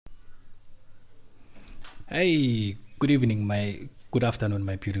Hey, good afternoon,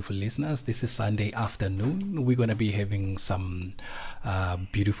 my beautiful listeners. This is Sunday afternoon. We're gonna be having some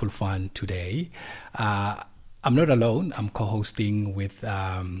beautiful fun today. I'm not alone. I'm co-hosting with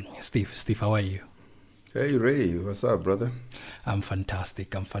Steve. Steve, how are you? Hey Ray, what's up, brother? I'm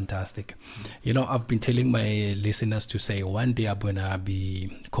fantastic. I'm fantastic. You know, I've been telling my listeners to say one day I'm gonna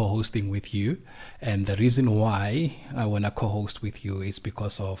be co-hosting with you, and the reason why I wanna co-host with you is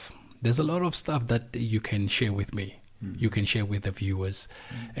because of there's a lot of stuff that you can share with me. You can share with the viewers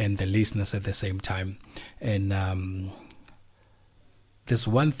and the listeners at the same time. And there's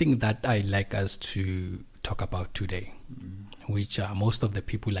one thing that I like us to talk about today, which most of the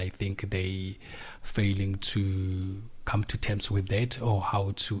people I think they failing to come to terms with that or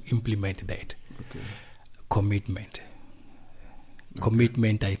how to implement that. Okay. Commitment.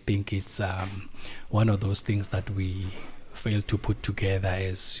 Commitment, I think it's one of those things that we fail to put together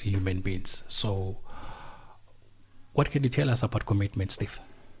as human beings. So, what can you tell us about commitment, Steve?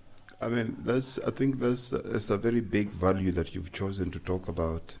 I think that's a very big value that you've chosen to talk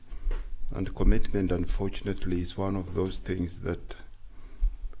about. And commitment, unfortunately, is one of those things that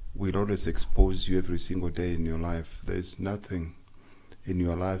will always expose you every single day in your life. There's nothing in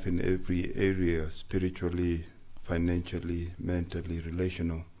your life in every area, spiritually, financially, mentally,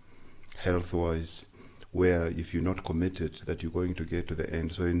 relational, health-wise, where if you're not committed, that you're going to get to the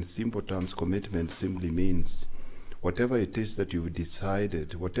end. So in simple terms, commitment simply means whatever it is that you've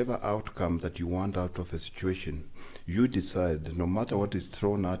decided, whatever outcome that you want out of a situation, you decide, no matter what is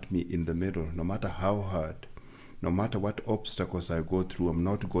thrown at me in the middle, no matter how hard, no matter what obstacles I go through, I'm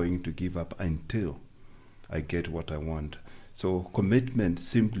not going to give up until I get what I want. So commitment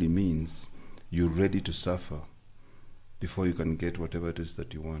simply means you're ready to suffer before you can get whatever it is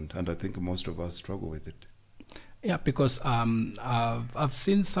that you want. And I think most of us struggle with it. Yeah, because I've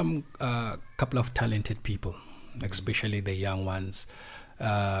seen some couple of talented people, especially the young ones.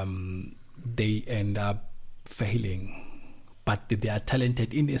 They end up failing, but they are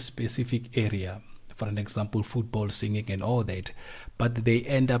talented in a specific area. For an example, football, singing, and all that. But they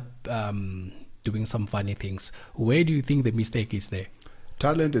end up doing some funny things. Where do you think the mistake is there?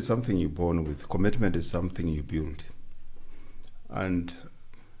 Talent is something you're born with. Commitment is something you build. And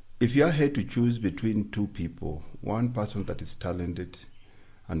if you are here to choose between two people, one person that is talented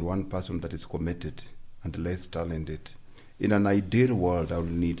and one person that is committed and less talented, in an ideal world, I will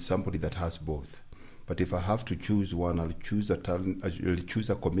need somebody that has both. But if I have to choose one, I'll choose a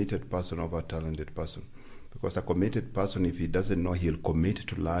committed person over a talented person. Because a committed person, if he doesn't know, he'll commit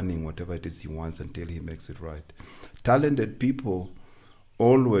to learning whatever it is he wants until he makes it right. Talented people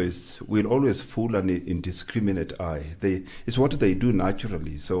will always fool an indiscriminate eye. It's what they do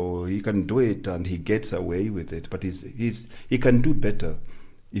naturally. So he can do it and he gets away with it. But he can do better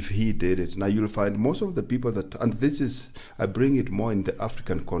if he did it. Now you'll find most of the people and I bring it more in the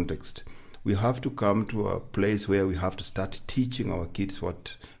African context. We have to come to a place where we have to start teaching our kids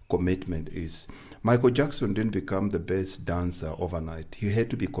what commitment is. Michael Jackson didn't become the best dancer overnight. He had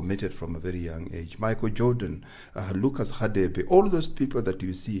to be committed from a very young age. Michael Jordan, Lucas Hadebe, all those people that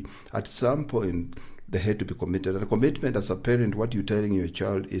you see, at some point, they had to be committed. And commitment as a parent, what you're telling your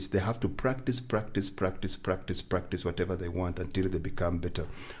child is they have to practice whatever they want until they become better.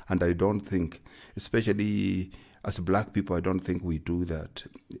 And I don't think, especially as black people, I don't think we do that.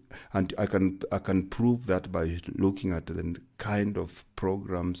 And I can prove that by looking at the kind of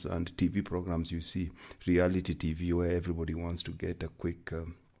programs and TV programs you see, reality TV, where everybody wants to get a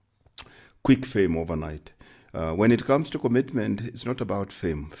quick fame overnight. When it comes to commitment, it's not about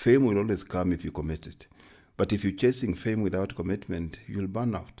fame. Fame will always come if you commit it. But if you're chasing fame without commitment, you'll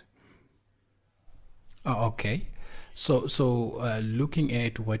burn out. Oh, okay. So looking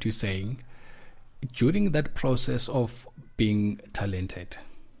at what you're saying, during that process of being talented,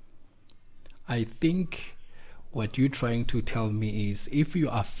 I think what you're trying to tell me is if you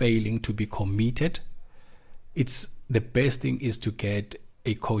are failing to be committed, it's the best thing is to get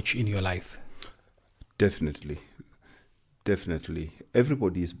a coach in your life. Definitely.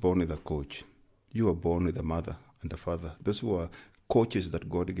 Everybody is born with a coach. You are born with a mother and a father. Those who are coaches that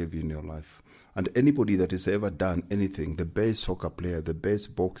God gave you in your life. And anybody that has ever done anything, the best soccer player, the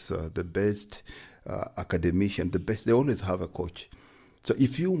best boxer, the best academician, they always have a coach. So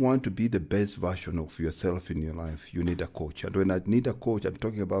if you want to be the best version of yourself in your life, you need a coach. And when I need a coach, I'm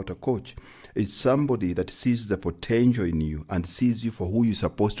talking about a coach. It's somebody that sees the potential in you and sees you for who you're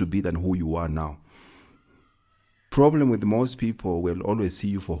supposed to be than who you are now. Problem with most people will always see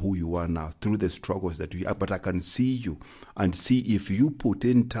you for who you are now through the struggles that you have. But I can see you and see if you put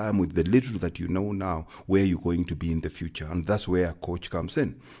in time with the little that you know now, where you're going to be in the future. And that's where a coach comes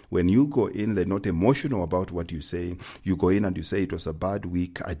in. When you go in, they're not emotional about what you're saying. You go in and you say, it was a bad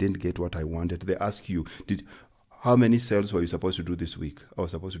week. I didn't get what I wanted. They ask you, how many sales were you supposed to do this week? I was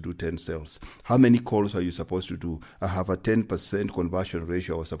supposed to do 10 sales. How many calls are you supposed to do? I have a 10% conversion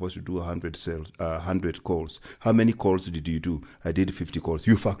ratio. I was supposed to do 100 sales, 100 calls. How many calls did you do? I did 50 calls.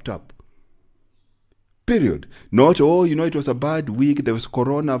 You fucked up. Period. Not, it was a bad week. There was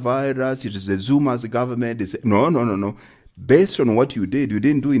coronavirus. It is the Zuma's government. No. Based on what you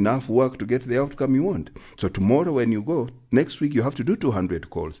didn't do enough work to get the outcome you want. So tomorrow when you go, next week you have to do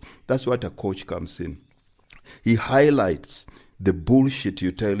 200 calls. That's what a coach comes in. He highlights the bullshit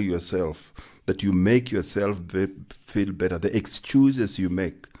you tell yourself, that you make yourself feel better, the excuses you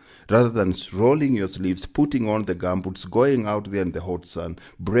make, rather than rolling your sleeves, putting on the gumboots, going out there in the hot sun,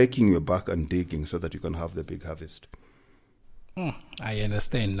 breaking your back and digging so that you can have the big harvest. I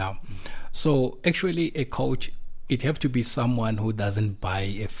understand now. So actually a coach, it have to be someone who doesn't buy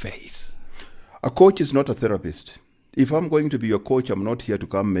a face. A coach is not a therapist. If I'm going to be your coach, I'm not here to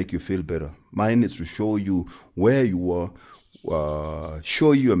come make you feel better. Mine is to show you where you are,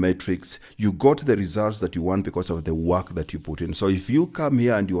 show you a matrix. You got the results that you want because of the work that you put in. So if you come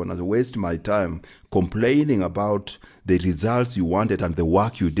here and you want to waste my time complaining about the results you wanted and the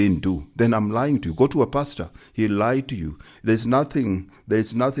work you didn't do, then I'm lying to you. Go to a pastor. He'll lie to you. There's nothing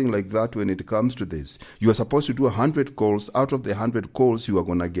like that when it comes to this. You are supposed to do 100 calls. Out of the 100 calls, you are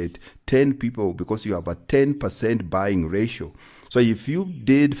going to get 10 people because you have a 10% buying ratio. So if you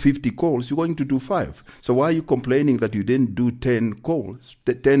did 50 calls, you're going to do 5. So why are you complaining that you didn't do 10 calls,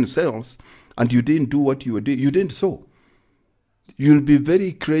 10 sales, and you didn't do what you did? You didn't sow. You'll be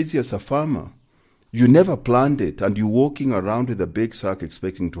very crazy as a farmer. You never planned it, and you're walking around with a big sack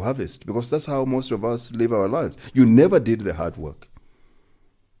expecting to harvest, because that's how most of us live our lives. You never did the hard work.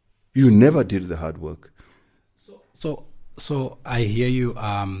 So I hear you,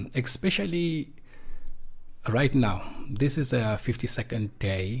 especially right now. This is a 52nd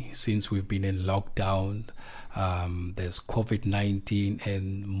day since we've been in lockdown. There's COVID-19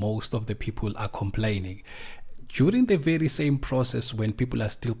 and most of the people are complaining. During the very same process, when people are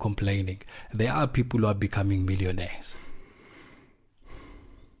still complaining, there are people who are becoming millionaires.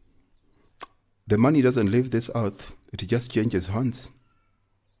 The money doesn't leave this earth. It just changes hands.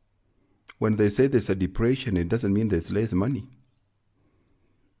 When they say there's a depression, it doesn't mean there's less money.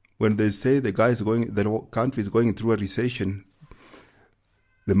 When they say the country is going through a recession,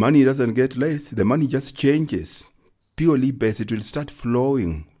 the money doesn't get less. The money just changes. Purely based, it will start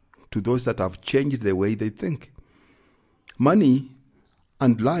flowing to those that have changed the way they think. Money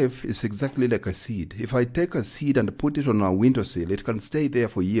and life is exactly like a seed. If I take a seed and put it on a windowsill, it can stay there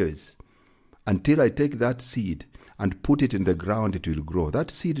for years. Until I take that seed and put it in the ground, it will grow. That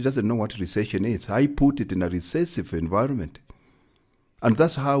seed doesn't know what recession is. I put it in a recessive environment. And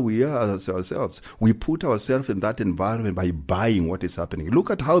that's how we are as ourselves. We put ourselves in that environment by buying what is happening. Look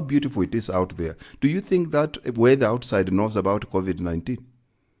at how beautiful it is out there. Do you think that weather outside knows about COVID-19?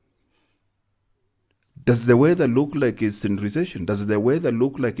 Does the weather look like it's in recession? Does the weather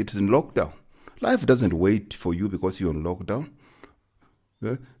look like it's in lockdown? Life doesn't wait for you because you're on lockdown.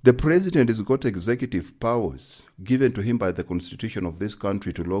 The president has got executive powers given to him by the constitution of this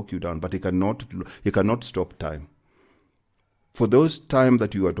country to lock you down, but he cannot stop time. For those time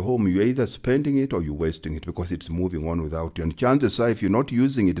that you're at home, you're either spending it or you're wasting it because it's moving on without you. And chances are, if you're not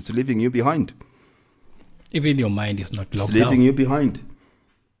using it, it's leaving you behind. Even your mind is not locked down. It's leaving you behind.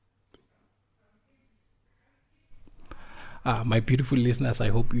 My beautiful listeners, I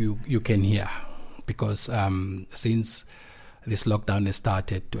hope you can hear, because since this lockdown has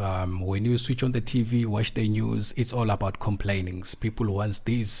started, when you switch on the TV, watch the news, it's all about complainings. People want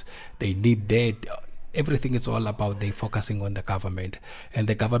this, they need that. Everything is all about they focusing on the government, and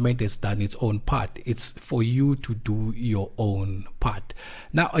the government has done its own part. It's for you to do your own part.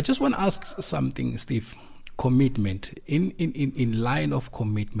 Now, I just want to ask something, Steve. Commitment. In line of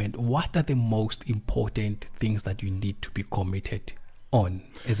commitment, what are the most important things that you need to be committed on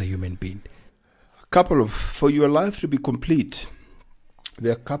as a human being? For your life to be complete,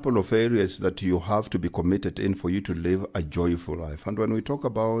 there are a couple of areas that you have to be committed in for you to live a joyful life. And when we talk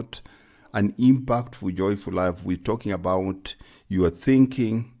about an impactful, joyful life, we're talking about your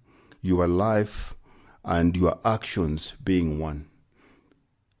thinking, your life, and your actions being one.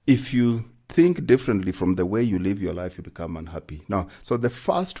 If you think differently from the way you live your life, you become unhappy. Now, so the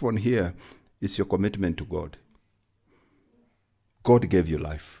first one here is your commitment to God. God gave you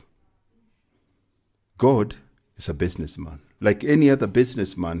life. God is a businessman. Like any other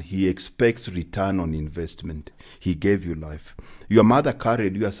businessman, he expects return on investment. He gave you life. Your mother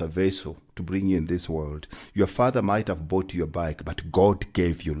carried you as a vessel to bring you in this world. Your father might have bought you a bike, but God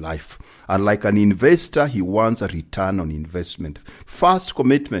gave you life. And like an investor, he wants a return on investment. First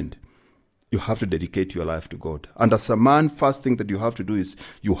commitment, you have to dedicate your life to God. And as a man, first thing that you have to do is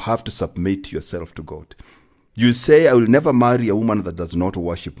you have to submit yourself to God. You say, I will never marry a woman that does not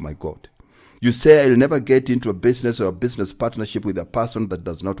worship my God. You say, I'll never get into a business or a business partnership with a person that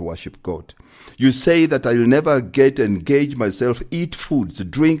does not worship God. You say that I'll never engage myself, eat foods,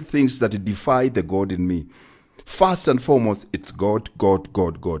 drink things that defy the God in me. First and foremost, it's God, God,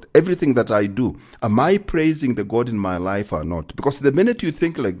 God, God. Everything that I do, am I praising the God in my life or not? Because the minute you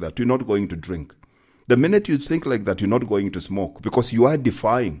think like that, you're not going to drink. The minute you think like that, you're not going to smoke because you are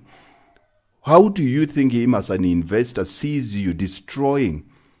defying. How do you think him as an investor sees you destroying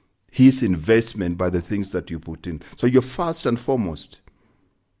his investment by the things that you put in? So your first and foremost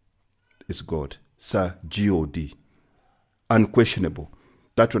is God. Sir, G-O-D. Unquestionable.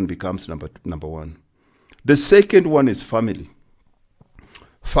 That one becomes number one. The second one is family.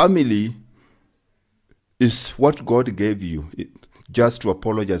 Family is what God gave you just to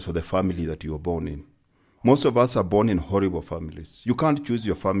apologize for the family that you were born in. Most of us are born in horrible families. You can't choose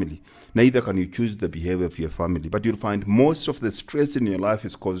your family. Neither can you choose the behavior of your family. But you'll find most of the stress in your life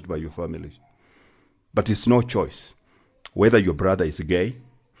is caused by your family. But it's no choice. Whether your brother is gay,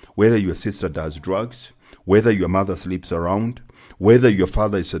 whether your sister does drugs, whether your mother sleeps around, whether your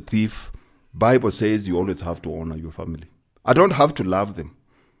father is a thief, Bible says you always have to honor your family. I don't have to love them.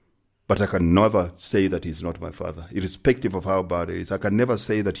 But I can never say that he's not my father, irrespective of how bad it is. I can never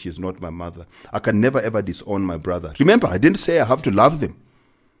say that she's not my mother. I can never ever disown my brother. Remember, I didn't say I have to love them.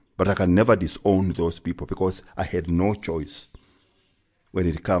 But I can never disown those people because I had no choice when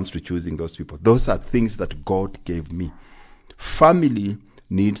it comes to choosing those people. Those are things that God gave me. Family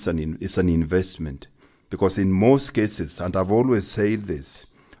is an investment because in most cases, and I've always said this,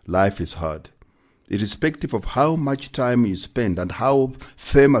 life is hard. Irrespective of how much time you spend and how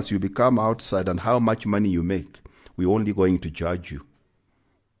famous you become outside and how much money you make, we're only going to judge you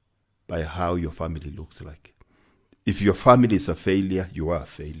by how your family looks like. If your family is a failure, you are a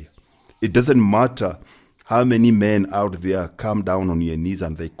failure. It doesn't matter how many men out there come down on your knees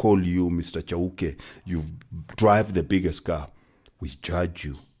and they call you Mr. Chauke, you drive the biggest car. We judge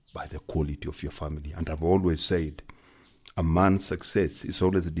you by the quality of your family. And I've always said, a man's success is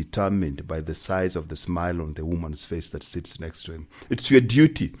always determined by the size of the smile on the woman's face that sits next to him. It's your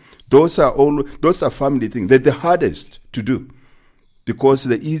duty. Those are family things. They're the hardest to do. Because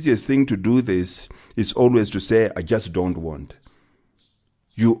the easiest thing to do this is always to say, I just don't want.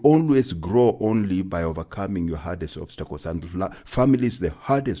 You always grow only by overcoming your hardest obstacles. And family is the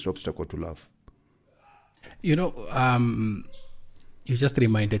hardest obstacle to love. You just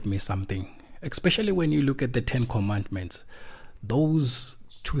reminded me something. Especially when you look at the 10 Commandments, those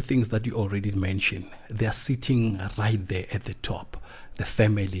two things that you already mentioned, they are sitting right there at the top. The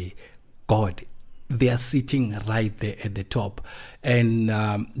family, God, they are sitting right there at the top. And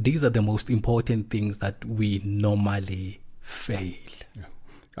these are the most important things that we normally fail. Yeah.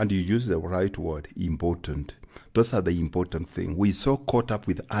 And you use the right word, important. Those are the important things. We're so caught up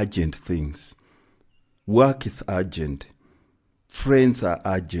with urgent things. Work is urgent. Friends are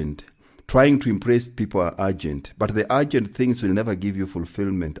urgent. Trying to impress people are urgent, but the urgent things will never give you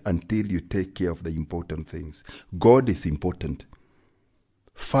fulfillment until you take care of the important things. God is important.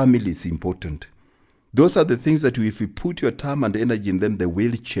 Family is important. Those are the things that if you put your time and energy in them, they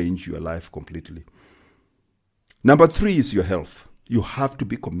will change your life completely. Number 3 is your health. You have to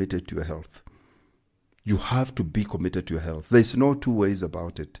be committed to your health. You have to be committed to your health. There's no two ways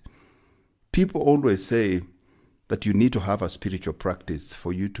about it. People always say that you need to have a spiritual practice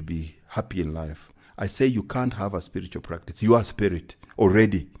for you to be happy in life. I say you can't have a spiritual practice. You are spirit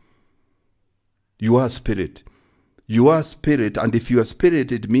already. You are spirit. You are spirit, and if you are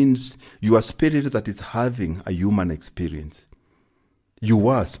spirit, it means you are spirit that is having a human experience. You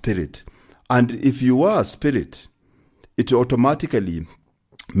are spirit. And if you are spirit, it automatically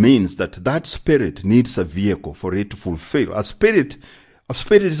means that spirit needs a vehicle for it to fulfill. A spirit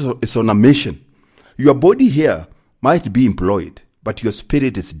is on a mission. Your body here might be employed, but your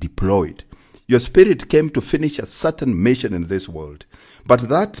spirit is deployed. Your spirit came to finish a certain mission in this world. But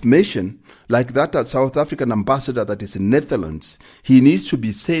that mission, like that South African ambassador that is in Netherlands, he needs to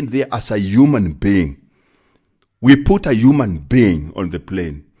be sent there as a human being. We put a human being on the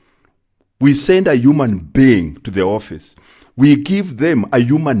plane. We send a human being to the office. We give them a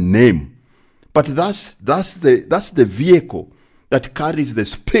human name. But that's the vehicle that carries the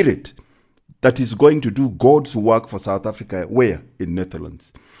spirit that is going to do God's work for South Africa. Where? In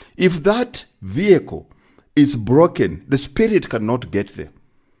Netherlands. If that vehicle is broken, the spirit cannot get there.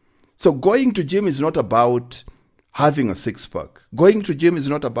 So going to gym is not about having a six-pack. Going to gym is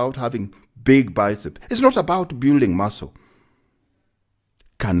not about having big biceps. It's not about building muscle.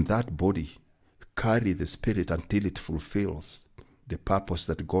 Can that body carry the spirit until it fulfills the purpose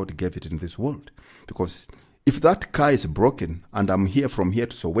that God gave it in this world? Because if that car is broken and I'm here from here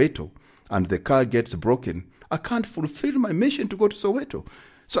to Soweto and the car gets broken, I can't fulfill my mission to go to Soweto.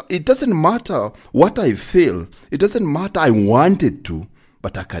 So it doesn't matter what I feel. It doesn't matter I wanted to,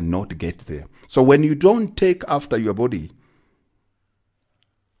 but I cannot get there. So when you don't take after your body,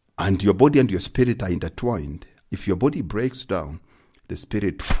 and your body and your spirit are intertwined, if your body breaks down, the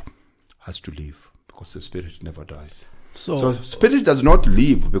spirit has to leave, because the spirit never dies. So spirit does not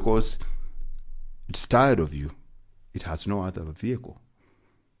leave because it's tired of you. It has no other vehicle.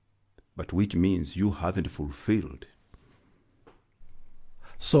 But which means you haven't fulfilled.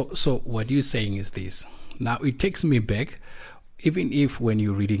 So what you're saying is this. Now it takes me back, even if when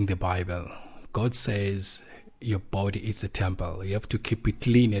you're reading the Bible, God says your body is a temple. You have to keep it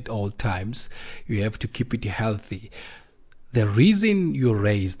clean at all times. You have to keep it healthy. The reason you're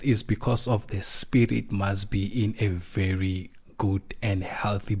raised is because of the spirit must be in a very good and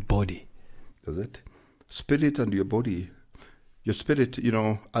healthy body. Does it? Spirit and your body. Your spirit,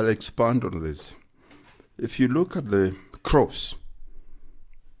 I'll expand on this. If you look at the cross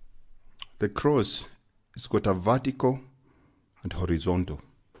has got a vertical and horizontal.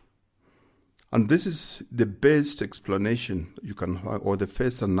 And this is the best explanation you can have, or the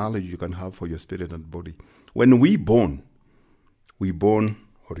first analogy you can have for your spirit and body. When we born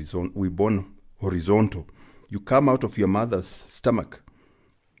horizontal. You come out of your mother's stomach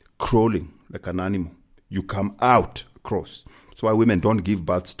crawling like an animal. You come out across. That's why women don't give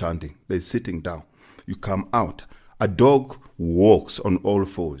birth standing. They're sitting down. You come out. A dog walks on all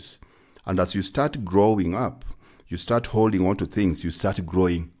fours. And as you start growing up, you start holding on to things, you start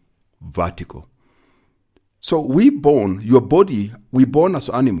growing vertical. So we born as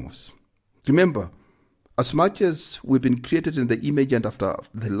animals. Remember, as much as we've been created in the image and after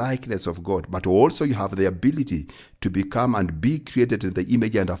the likeness of God, but also you have the ability to become and be created in the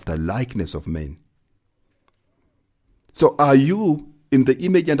image and after likeness of men. So are you in the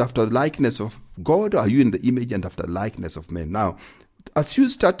image and after the likeness of God, or are you in the image and after likeness of men? Now, as you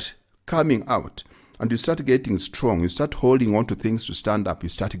start coming out and you start getting strong, you start holding on to things to stand up, you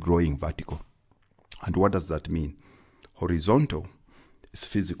start growing vertical. And what does that mean? Horizontal is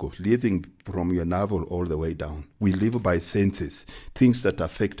physical, living from your navel all the way down. We live by senses, things that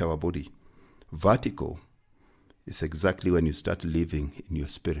affect our body. Vertical is exactly when you start living in your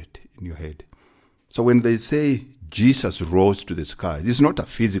spirit, in your head. So when they say Jesus rose to the skies, it's not a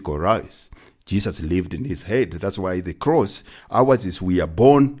physical rise. Jesus lived in his head. That's why the cross, ours is we are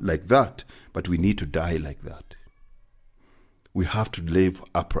born like that, but we need to die like that. We have to live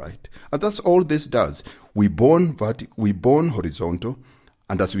upright. And that's all this does. We born horizontal,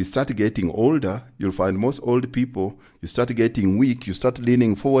 and as we start getting older, you'll find most old people, you start getting weak, you start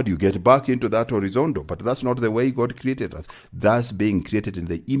leaning forward, you get back into that horizontal. But that's not the way God created us. That's being created in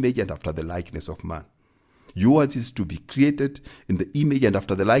the image and after the likeness of man. Yours is to be created in the image and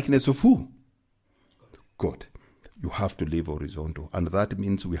after the likeness of who? God. You have to live horizontal. And that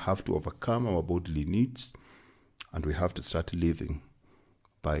means we have to overcome our bodily needs, and we have to start living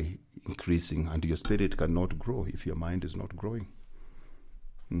by increasing. And your spirit cannot grow if your mind is not growing.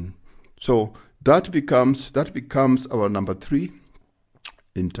 So that becomes our number 3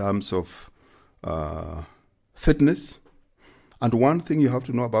 in terms of fitness. And one thing you have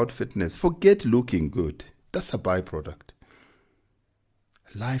to know about fitness, forget looking good. That's a byproduct.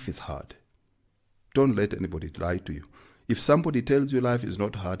 Life is hard. Don't let anybody lie to you. If somebody tells you life is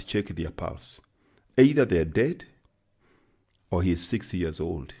not hard, check their pulse. Either they're dead or he's 6 years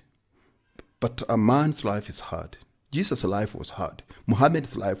old. But a man's life is hard. Jesus' life was hard.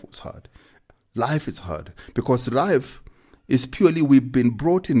 Muhammad's life was hard. Life is hard because life is purely, we've been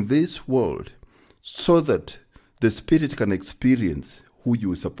brought in this world so that the spirit can experience who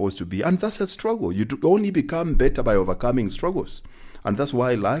you're supposed to be. And that's a struggle. You only become better by overcoming struggles. And that's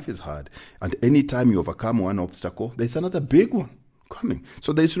why life is hard. And anytime you overcome one obstacle, there's another big one coming.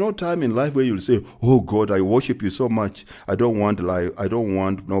 So there's no time in life where you'll say, oh God, I worship you so much. I don't want life. I don't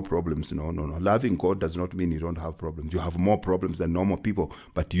want no problems. No. Loving God does not mean you don't have problems. You have more problems than normal people,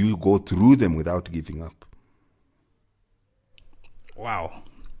 but you go through them without giving up. Wow.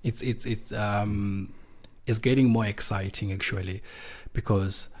 It's getting more exciting actually,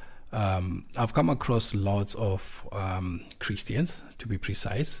 because I've come across lots of Christians, to be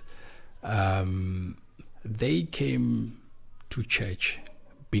precise, They came to church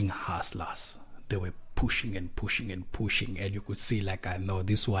being hustlers. They were pushing and pushing and pushing, and you could see, like, I know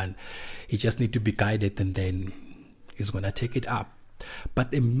this one, he just need to be guided, and then he's gonna take it up.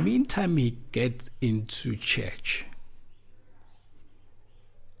 But the meantime he gets into church,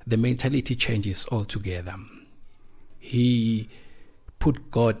 the mentality changes altogether. He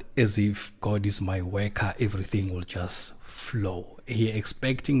put God as if God is my worker, everything will just flow. He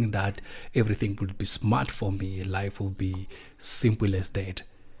expecting that everything will be smart for me, life will be simple as that.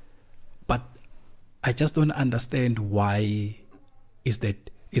 But I just don't understand why is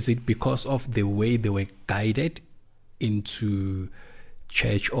that. Is it because of the way they were guided into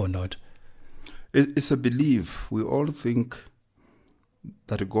church or not? It's a belief. We all think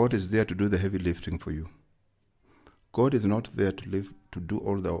that God is there to do the heavy lifting for you. God is not there to do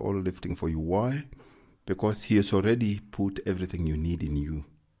all lifting for you. Why? Because He has already put everything you need in you.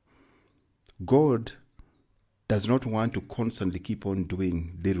 God does not want to constantly keep on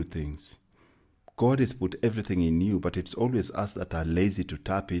doing little things. God has put everything in you, but it's always us that are lazy to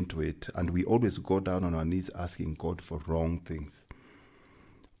tap into it, and we always go down on our knees asking God for wrong things.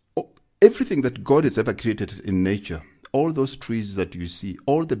 Everything that God has ever created in nature, all those trees that you see,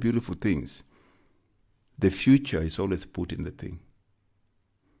 all the beautiful things, the future is always put in the thing.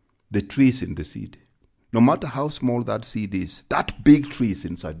 The tree is in the seed. No matter how small that seed is, that big tree is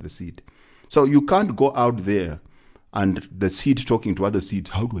inside the seed. So you can't go out there and the seed talking to other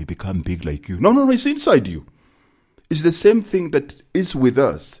seeds, how do I become big like you? No, it's inside you. It's the same thing that is with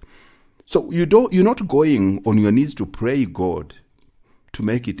us. So you're not going on your knees to pray God to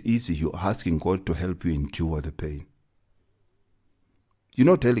make it easy. You're asking God to help you endure the pain. You're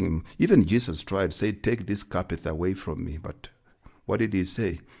not telling Him. Even Jesus tried, said, take this cup away from me. But what did He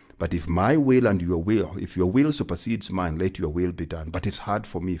say? But if my will and your will, if your will supersedes mine, let your will be done. But it's hard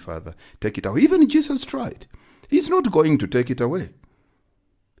for me, Father. Take it away. Even Jesus tried. He's not going to take it away.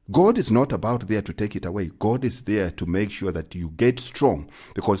 God is not about there to take it away. God is there to make sure that you get strong.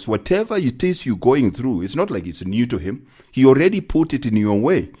 Because whatever it is you're going through, it's not like it's new to Him. He already put it in your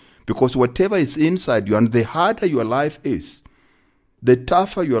way. Because whatever is inside you, and the harder your life is, the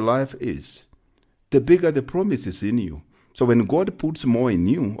tougher your life is, the bigger the promise is in you. So when God puts more in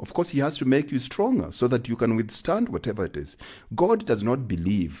you, of course He has to make you stronger so that you can withstand whatever it is. God does not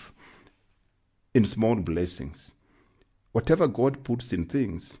believe in small blessings. Whatever God puts in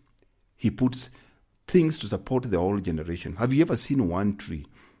things, He puts things to support the whole generation. Have you ever seen one tree,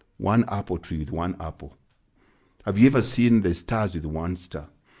 one apple tree with one apple? Have you ever seen the stars with one star?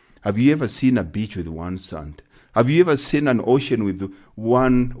 Have you ever seen a beach with one sand? Have you ever seen an ocean with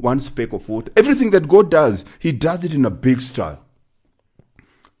one speck of water? Everything that God does, He does it in a big style.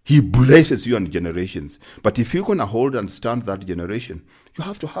 He blesses you and generations. But if you're going to hold and stand that generation, you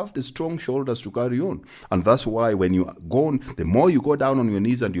have to have the strong shoulders to carry on. And that's why when you go on, the more you go down on your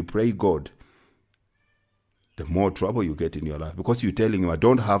knees and you pray God, the more trouble you get in your life. Because you're telling Him, I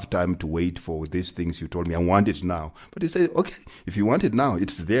don't have time to wait for these things you told me. I want it now. But He says, okay, if you want it now,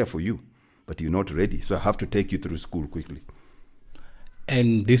 it's there for you. But you're not ready. So I have to take you through school quickly.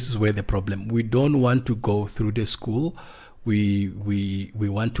 And this is where the problem. We don't want to go through the school. We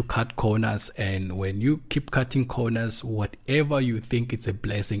want to cut corners, and when you keep cutting corners, whatever you think it's a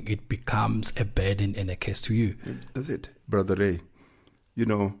blessing, it becomes a burden and a curse to you. That's it, Brother Ray. You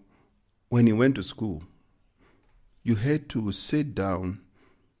know, when you went to school, you had to sit down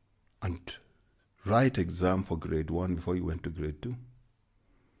and write exam for grade 1 before you went to grade 2.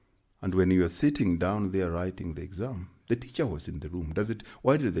 And when you were sitting down there writing the exam, the teacher was in the room.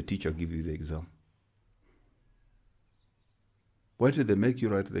 Why did the teacher give you the exam? Why did they make you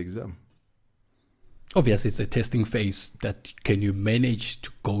write the exam? Obviously, it's a testing phase that can you manage to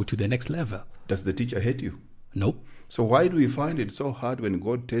go to the next level. Does the teacher hate you? Nope. So why do we find it so hard when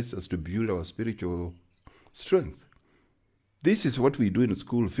God tests us to build our spiritual strength? This is what we do in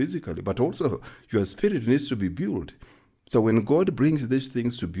school physically, but also your spirit needs to be built. So when God brings these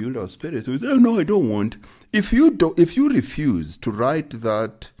things to build our spirit, we say, oh, no, I don't want. If you refuse to write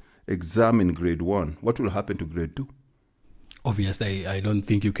that exam in grade 1, what will happen to grade 2? Obviously, I don't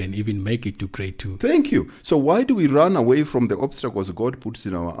think you can even make it to grade 2. Thank you. So why do we run away from the obstacles God puts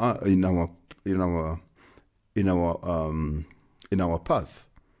in our path,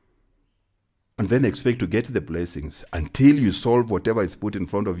 and then expect to get the blessings? Until you solve whatever is put in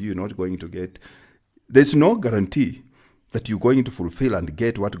front of you, you're not going to get. There's no guarantee that you're going to fulfill and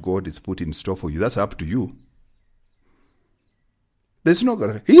get what God has put in store for you. That's up to you. There's no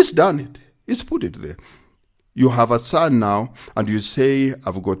guarantee. He's done it. He's put it there. You have a son now, and you say,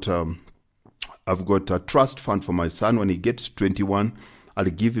 I've got a trust fund for my son. When he gets 21, I'll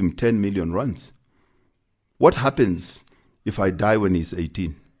give him 10 million rands. What happens if I die when he's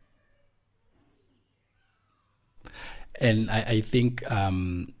 18? And I think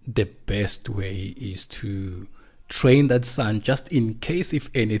the best way is to train that son just in case if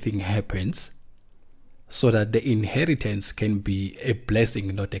anything happens, so that the inheritance can be a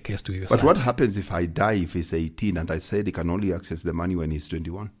blessing, not a curse to your son. But what happens if I die if he's 18 and I said he can only access the money when he's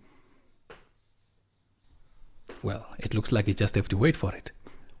 21? Well, it looks like you just have to wait for it.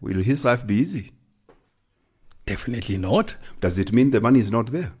 Will his life be easy? Definitely not. Does it mean the money is not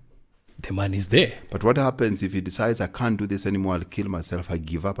there? The money is there. But what happens if he decides, I can't do this anymore, I'll kill myself, I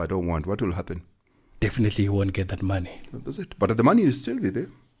give up, I don't want? What will happen? Definitely you won't get that money. That's it. But the money will still be there.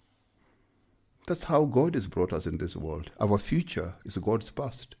 That's how God has brought us in this world. Our future is God's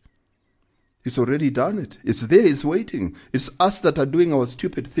past. He's already done it. It's there, it's waiting. It's us that are doing our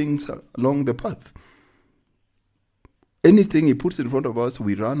stupid things along the path. Anything he puts in front of us,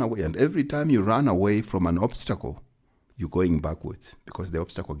 we run away. And every time you run away from an obstacle, you're going backwards because the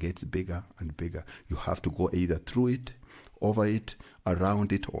obstacle gets bigger and bigger. You have to go either through it, over it,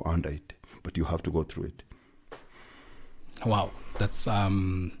 around it, or under it. But you have to go through it. Wow, that's a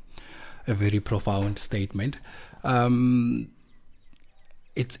very profound statement.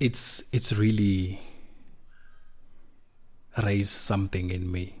 It's really raised something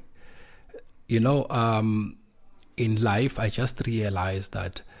in me. In life, I just realized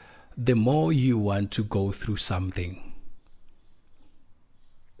that the more you want to go through something,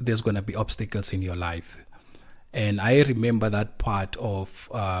 there's going to be obstacles in your life. And I remember that part of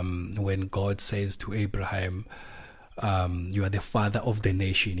when God says to Abraham, you are the father of the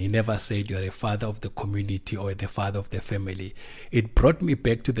nation. He never said you are the father of the community or the father of the family. It brought me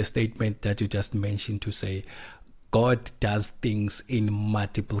back to the statement that you just mentioned to say, God does things in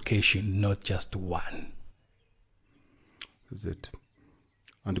multiplication, not just one. That's it.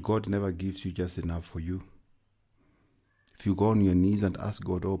 And God never gives you just enough for you. If you go on your knees and ask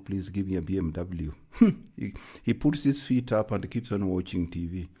God, oh, please give me a BMW, he puts his feet up and keeps on watching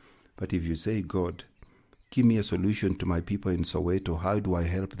TV. But if you say, God, give me a solution to my people in Soweto, how do I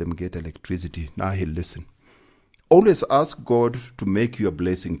help them get electricity? Now he'll listen. Always ask God to make you a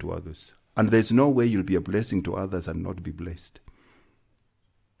blessing to others. And there's no way you'll be a blessing to others and not be blessed.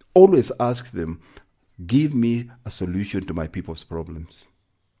 Always ask them, give me a solution to my people's problems.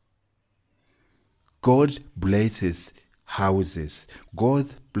 God blesses houses. God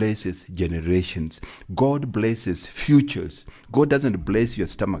blesses generations. God blesses futures. God doesn't bless your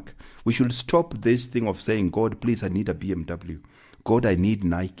stomach. We should stop this thing of saying, God, please, I need a BMW. God, I need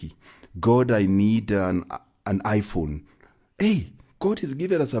Nike. God, I need an iPhone. Hey, God has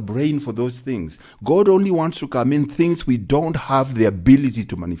given us a brain for those things. God only wants to come in things we don't have the ability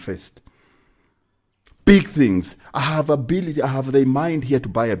to manifest. Big things. I have the mind here to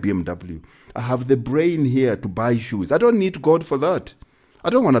buy a BMW. I have the brain here to buy shoes. I don't need God for that. I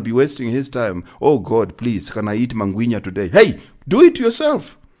don't want to be wasting his time. Oh God, please, can I eat manguinya today? Hey, do it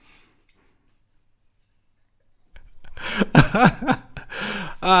yourself.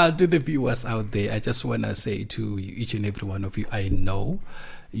 To the viewers out there, I just want to say to each and every one of you, I know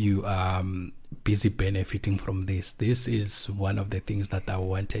you are busy benefiting from this. This is one of the things that I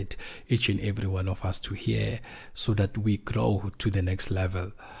wanted each and every one of us to hear so that we grow to the next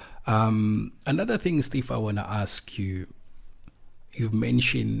level. Another thing, Steve, I want to ask you, you've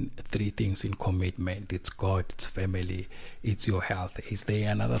mentioned 3 things in commitment. It's God, it's family, it's your health. Is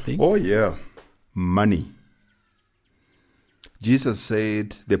there another thing? Oh yeah, money. Jesus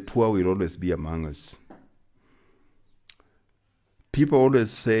said the poor will always be among us. People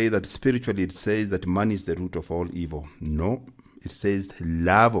always say that spiritually it says that money is the root of all evil. No, it says the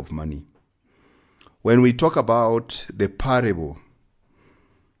love of money. When we talk about the parable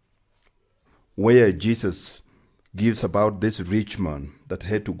where Jesus gives about this rich man that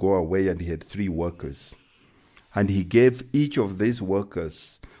had to go away and he had 3 workers. And he gave each of these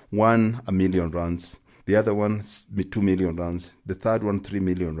workers, one 1 million rands, the other one 2 million rands, the third one 3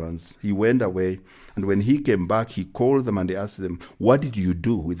 million rands. He went away, and when he came back, he called them and he asked them, what did you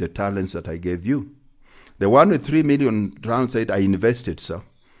do with the talents that I gave you? The one with 3 million rands said, I invested, sir,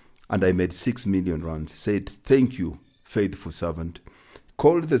 and I made 6 million rands. He said, thank you, faithful servant.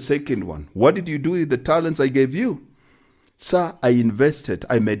 Called the second one, what did you do with the talents I gave you? Sir, I invested,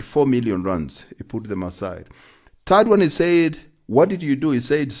 I made 4 million rands. He put them aside. Third one, he said, what did you do? He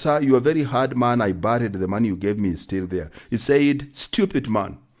said, sir, you are a very hard man. I buried the money you gave me is still there. He said, stupid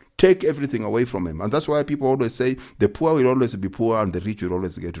man, take everything away from him. And that's why people always say, the poor will always be poor and the rich will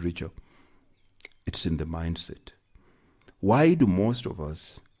always get richer. It's in the mindset. Why do most of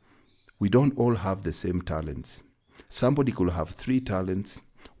us, we don't all have the same talents? Somebody could have 3 talents,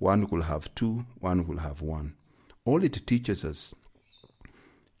 one could have 2, one will have 1. All it teaches us,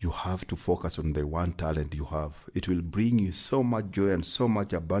 you have to focus on the 1 talent you have. It will bring you so much joy and so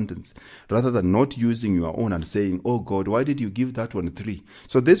much abundance, rather than not using your own and saying, oh God, why did you give that one 3?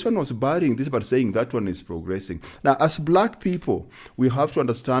 So this one was burying this, but saying that one is progressing. Now, as black people, we have to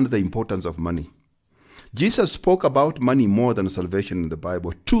understand the importance of money. Jesus spoke about money more than salvation in the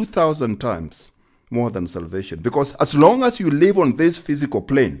Bible, 2,000 times more than salvation. Because as long as you live on this physical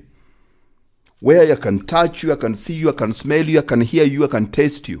plane, where I can touch you, I can see you, I can smell you, I can hear you, I can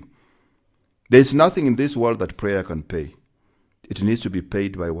taste you, there's nothing in this world that prayer can pay. It needs to be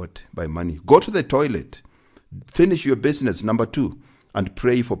paid by what? By money. Go to the toilet, finish your business, number 2, and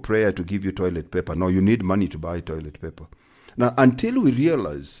pray for prayer to give you toilet paper. No, you need money to buy toilet paper. Now, until we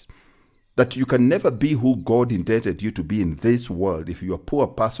realize that you can never be who God intended you to be in this world if you're a poor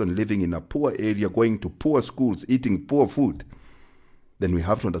person living in a poor area, going to poor schools, eating poor food, then we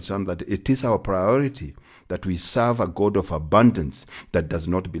have to understand that it is our priority that we serve a God of abundance that does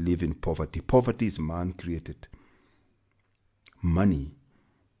not believe in poverty. Poverty is man-created. Money,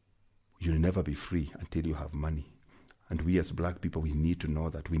 you'll never be free until you have money. And we as black people, we need to know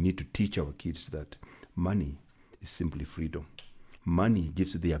that. We need to teach our kids that money is simply freedom. Money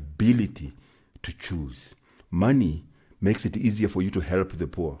gives you the ability to choose. Money makes it easier for you to help the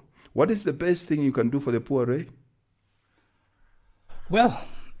poor. What is the best thing you can do for the poor, Ray? Well,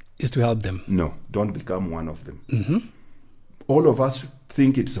 is to help them. No, don't become one of them. Mm-hmm. All of us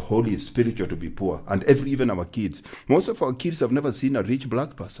think it's holy, spiritual to be poor, and even our kids. Most of our kids have never seen a rich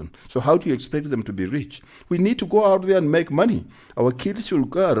black person. So how do you expect them to be rich? We need to go out there and make money. Our kids should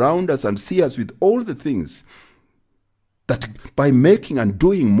go around us and see us with all the things that by making and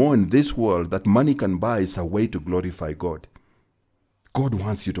doing more in this world that money can buy is a way to glorify God. God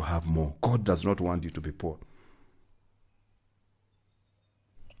wants you to have more. God does not want you to be poor.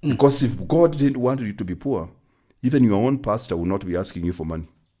 Because if God didn't want you to be poor, even your own pastor will not be asking you for money.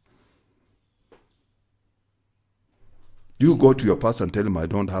 You go to your pastor and tell him, I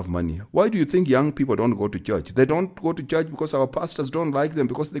don't have money. Why do you think young people don't go to church? They don't go to church because our pastors don't like them,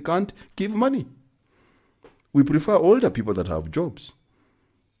 because they can't give money. We prefer older people that have jobs.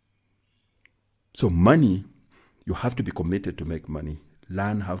 So money, you have to be committed to make money.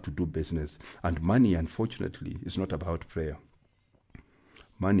 Learn how to do business. And money, unfortunately, is not about prayer.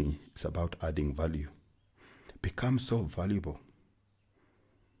 Money is about adding value. Become so valuable.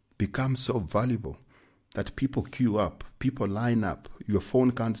 Become so valuable that people queue up, people line up. Your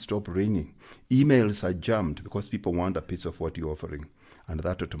phone can't stop ringing. Emails are jammed because people want a piece of what you're offering. And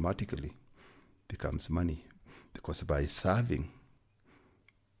that automatically becomes money. Because by serving,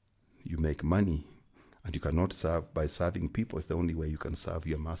 you make money. And you cannot serve by serving people. It's the only way you can serve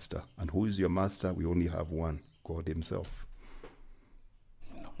your master. And who is your master? We only have one, God himself.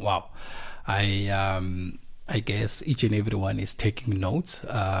 Wow. I guess each and everyone is taking notes.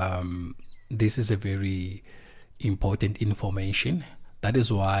 This is a very important information. That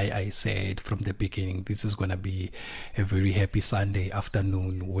is why I said from the beginning, this is going to be a very happy Sunday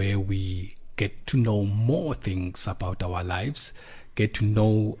afternoon where we get to know more things about our lives, get to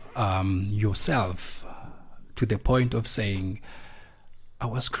know yourself to the point of saying, I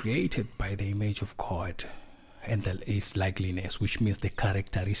was created by the image of God and His likeness, which means the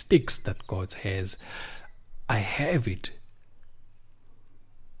characteristics that God has. I have it,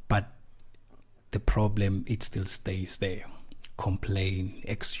 but the problem, it still stays there. Complain,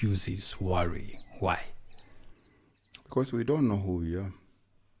 excuses, worry. Why? Because we don't know who we are.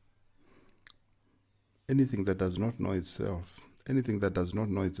 Anything that does not know itself, anything that does not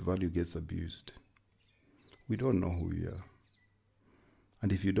know its value gets abused. We don't know who we are.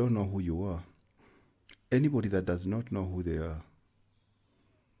 And if you don't know who you are, anybody that does not know who they are,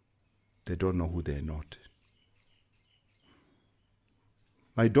 they don't know who they are not.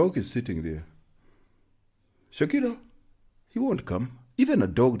 My dog is sitting there. Shakira, he won't come. Even a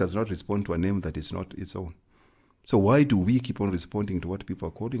dog does not respond to a name that is not its own. So why do we keep on responding to what people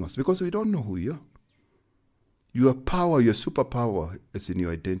are calling us? Because we don't know who we are. Your power, your superpower is in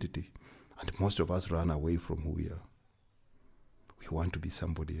your identity. And most of us run away from who we are. We want to be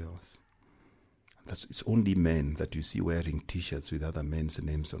somebody else. It's only men that you see wearing t-shirts with other men's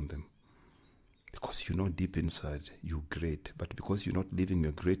names on them. Because you know deep inside you're great. But because you're not living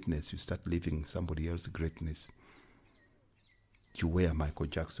your greatness, you start living somebody else's greatness. You wear a Michael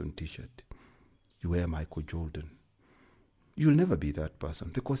Jackson t-shirt. You wear Michael Jordan. You'll never be that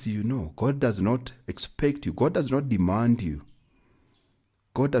person because you know God does not expect you. God does not demand you.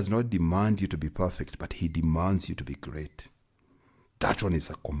 God does not demand you to be perfect, but He demands you to be great. That one is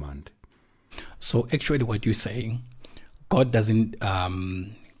a command. So actually what you're saying, God doesn't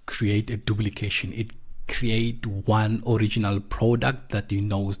create a duplication. It create one original product that he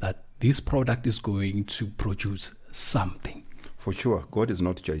knows that this product is going to produce something. For sure, God is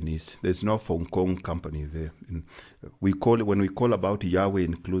not Chinese. There's no Hong Kong company there. When we call about Yahweh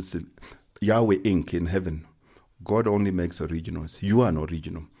inclusive, Yahweh Inc. in heaven, God only makes originals. You are an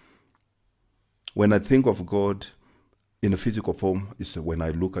original. When I think of God in a physical form, it's when I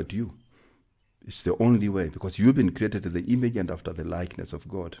look at you. It's the only way, because you've been created as the image and after the likeness of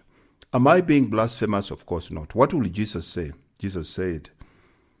God. Am I being blasphemous? Of course not. What will Jesus say? Jesus said,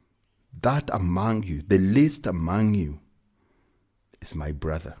 that among you, the least among you, is my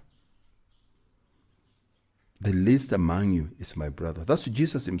brother. The least among you is my brother. That's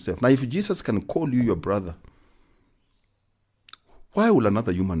Jesus himself. Now, if Jesus can call you your brother, why will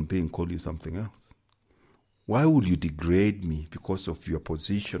another human being call you something else? Why would you degrade me because of your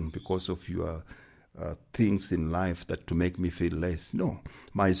position, because of your things in life that to make me feel less? No,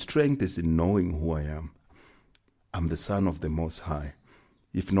 my strength is in knowing who I am. I'm the son of the Most High.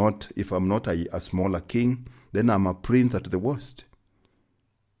 If I'm not a smaller king, then I'm a prince at the worst.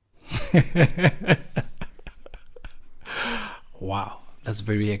 Wow, that's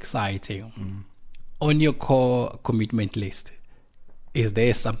very exciting. On your core commitment list, is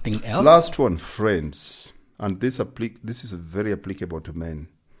there something else? Last one, friends. And this is very applicable to men.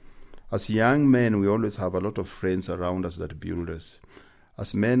 As young men, we always have a lot of friends around us that build us.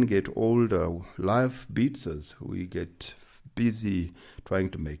 As men get older, life beats us. We get busy trying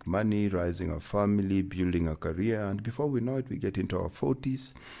to make money, raising a family, building a career, and before we know it, we get into our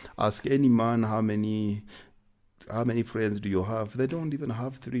 40s. Ask any man how many friends do you have? They don't even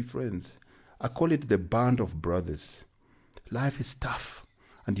have 3 friends. I call it the band of brothers. Life is tough,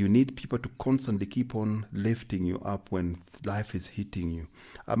 and you need people to constantly keep on lifting you up when life is hitting you.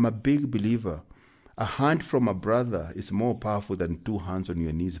 I'm a big believer. A hand from a brother is more powerful than 2 hands on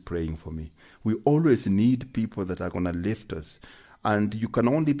your knees praying for me. We always need people that are going to lift us. And you can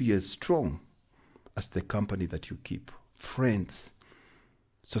only be as strong as the company that you keep. Friends.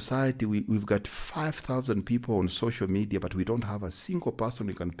 Society, we've got 5,000 people on social media, but we don't have a single person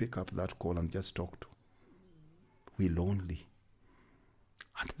we can pick up that call and just talk to. We're lonely.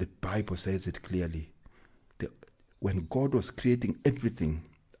 And the Bible says it clearly. When God was creating everything,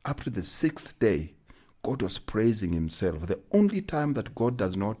 up to the 6th day, God was praising himself. The only time that God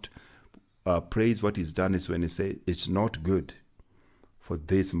does not praise what he's done is when he says, it's not good for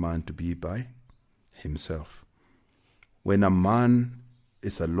this man to be by himself. When a man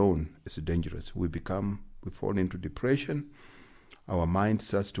is alone, it's dangerous. We fall into depression. Our mind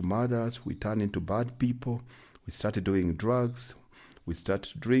starts to murder us. We turn into bad people. We start doing drugs. We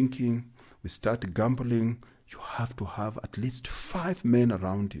start drinking. We start gambling. You have to have at least 5 men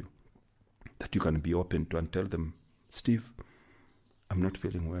around you that you can be open to and tell them, Steve, I'm not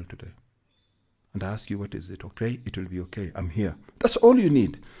feeling well today. And I ask you, what is it? Okay, it will be okay. I'm here. That's all you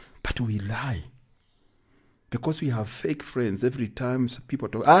need. But we lie. Because we have fake friends. Every time people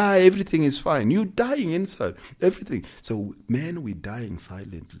talk, everything is fine. You're dying inside. Everything. So, men, we're dying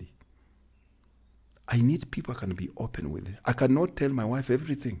silently. I need people I can be open with. I cannot tell my wife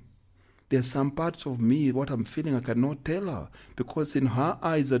everything. There's some parts of me, what I'm feeling, I cannot tell her. Because in her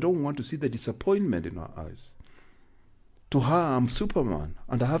eyes, I don't want to see the disappointment in her eyes. To her, I'm Superman.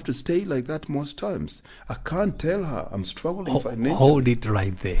 And I have to stay like that most times. I can't tell her I'm struggling financially. Hold it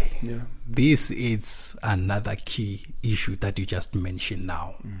right there. Yeah. This is another key issue that you just mentioned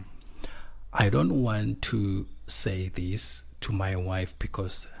now. I don't want to say this to my wife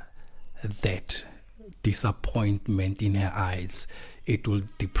because that disappointment in her eyes, it will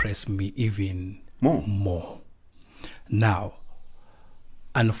depress me even more. Now,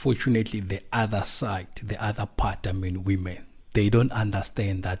 unfortunately, the other side, the other part, women, they don't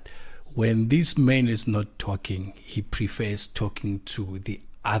understand that when this man is not talking, he prefers talking to the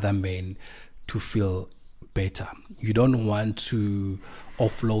other men to feel better. You don't want to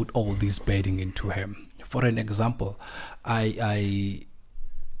offload all this burden into him. For an example, I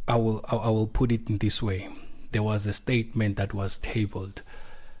will put it in this way. There was a statement that was tabled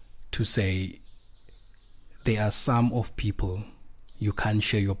to say there are some of people you can't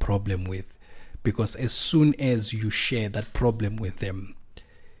share your problem with, because as soon as you share that problem with them,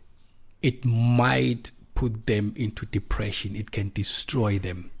 it might put them into depression. It can destroy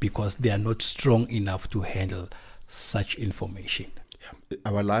them because they are not strong enough to handle such information. Yeah.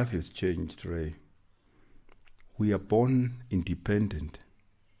 Our life has changed, Ray. We are born independent.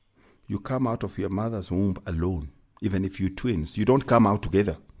 You come out of your mother's womb alone. Even if you're twins, you don't come out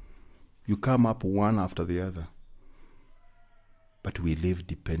together. You come up one after the other. but we live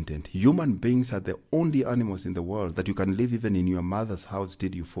dependent. Human beings are the only animals in the world that you can live even in your mother's house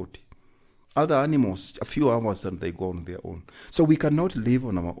till you're 40. Other animals, a few hours and they go on their own. So we cannot live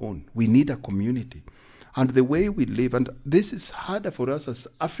on our own. We need a community. And the way we live, and this is harder for us as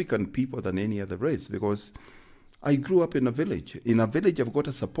African people than any other race, because I grew up in a village. In a village, I've got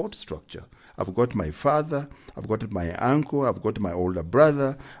a support structure. I've got my father, I've got my uncle, I've got my older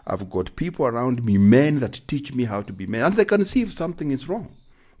brother, I've got people around me, men that teach me how to be men. And they can see if something is wrong.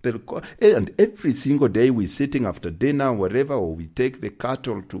 And every single day we're sitting after dinner, wherever, or we take the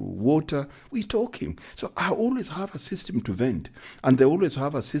cattle to water, we're talking. So I always have a system to vent. And they always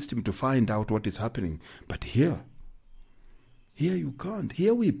have a system to find out what is happening. But here you can't.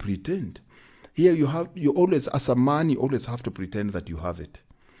 Here we pretend. Here you always, as a man, you always have to pretend that you have it.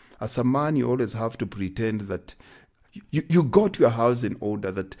 As a man, you always have to pretend that you got your house in order,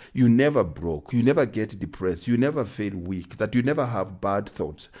 that you never broke, you never get depressed, you never feel weak, that you never have bad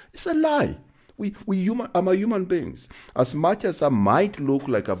thoughts. It's a lie. I'm a human beings. As much as I might look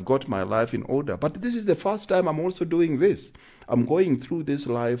like I've got my life in order, but this is the first time I'm also doing this. I'm going through this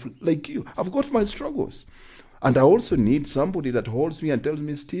life like you. I've got my struggles. And I also need somebody that holds me and tells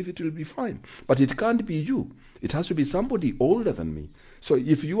me, Steve, it will be fine. But it can't be you. It has to be somebody older than me. So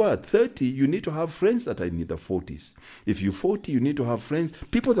if you are 30, you need to have friends that are in the 40s. If you're 40, you need to have friends,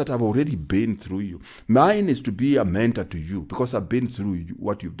 people that have already been through you. Mine is to be a mentor to you because I've been through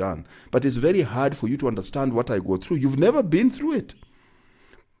what you've done. But it's very hard for you to understand what I go through. You've never been through it.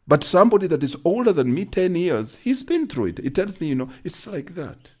 But somebody that is older than me, 10 years, he's been through it. It tells me, it's like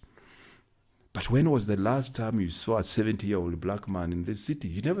that. But when was the last time you saw a 70-year-old black man in this city?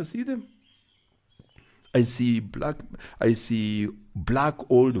 You never see them. I see black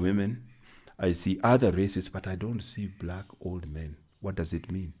old women. I see other races, but I don't see black old men. What does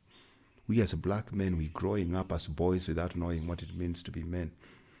it mean? We as black men, we're growing up as boys without knowing what it means to be men.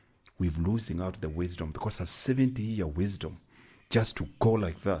 We're losing out the wisdom, because a 70-year wisdom, just to go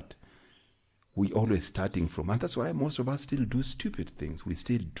like that, we always starting from. And that's why most of us still do stupid things. We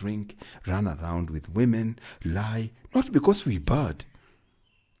still drink, run around with women, lie, not because we're bad,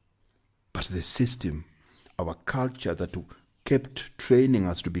 but the system, our culture that kept training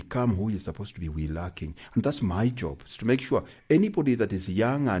us to become who you're supposed to be, we're lacking. And that's my job, is to make sure anybody that is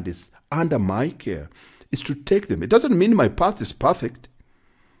young and is under my care is to take them. It doesn't mean my path is perfect,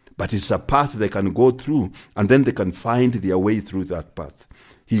 but it's a path they can go through, and then they can find their way through that path.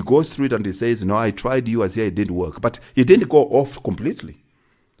 He goes through it and he says, no, I tried you, as it didn't work. But he didn't go off completely.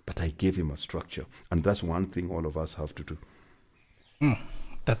 But I gave him a structure. And that's one thing all of us have to do.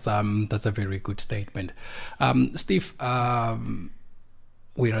 That's a very good statement. Steve,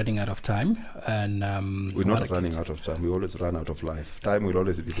 we're running out of time. And we're not running out of time. We always run out of life. Time will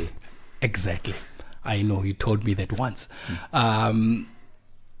always be there. Exactly. I know, you told me that once. The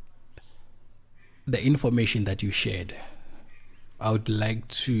information that you shared, I would like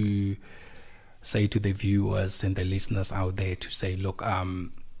to say to the viewers and the listeners out there to say, look,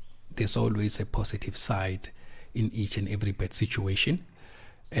 there's always a positive side in each and every bad situation,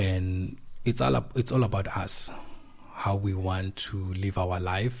 and it's all about us, how we want to live our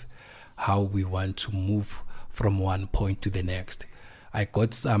life, how we want to move from one point to the next. I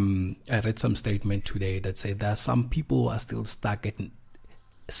read some statement today that said there are some people who are still stuck at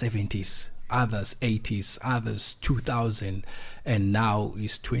 70s, others 80s, others 2000, and now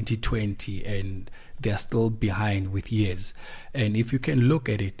is 2020, and they're still behind with years. And if you can look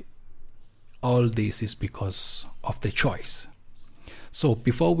at it, all this is because of the choice. So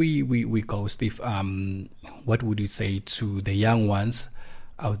before we go, Steve, what would you say to the young ones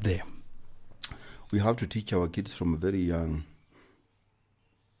out there? We have to teach our kids from very young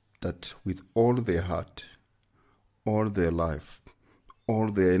that with all their heart, all their life, all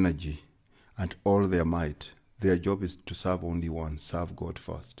their energy, and all their might, their job is to serve only one, serve God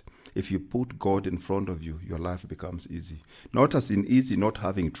first. If you put God in front of you, your life becomes easy. Not as in easy, not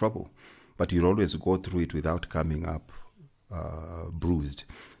having trouble, but you'll always go through it without coming up bruised.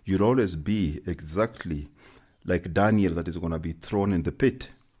 You'll always be exactly like Daniel, that is going to be thrown in the pit,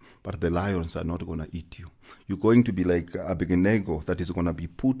 but the lions are not going to eat you. You're going to be like Abednego, that is going to be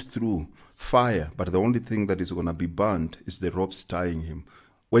put through fire, but the only thing that is going to be burned is the ropes tying him.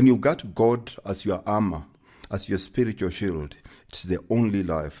 When you got God as your armor, as your spiritual shield, it's the only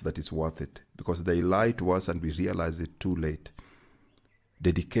life that is worth it, because they lie to us and we realize it too late.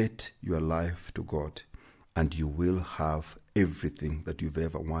 Dedicate your life to God, and you will have everything that you've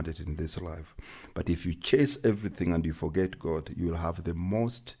ever wanted in this life. But if you chase everything and you forget God, you will have the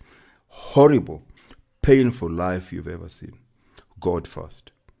most horrible, painful life you've ever seen. God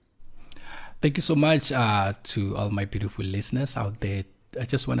first. Thank you so much to all my beautiful listeners out there. I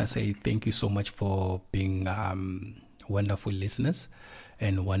just want to say thank you so much for being wonderful listeners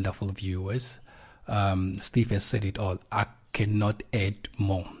and wonderful viewers. Steve has said it all. I cannot add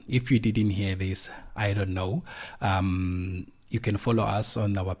more. If you didn't hear this, I don't know. You can follow us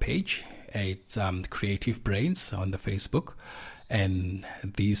on our page. It's Creative Brains on the Facebook. And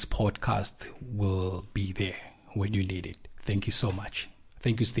this podcast will be there when you need it. Thank you so much.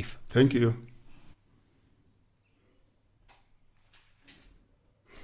 Thank you, Steve. Thank you.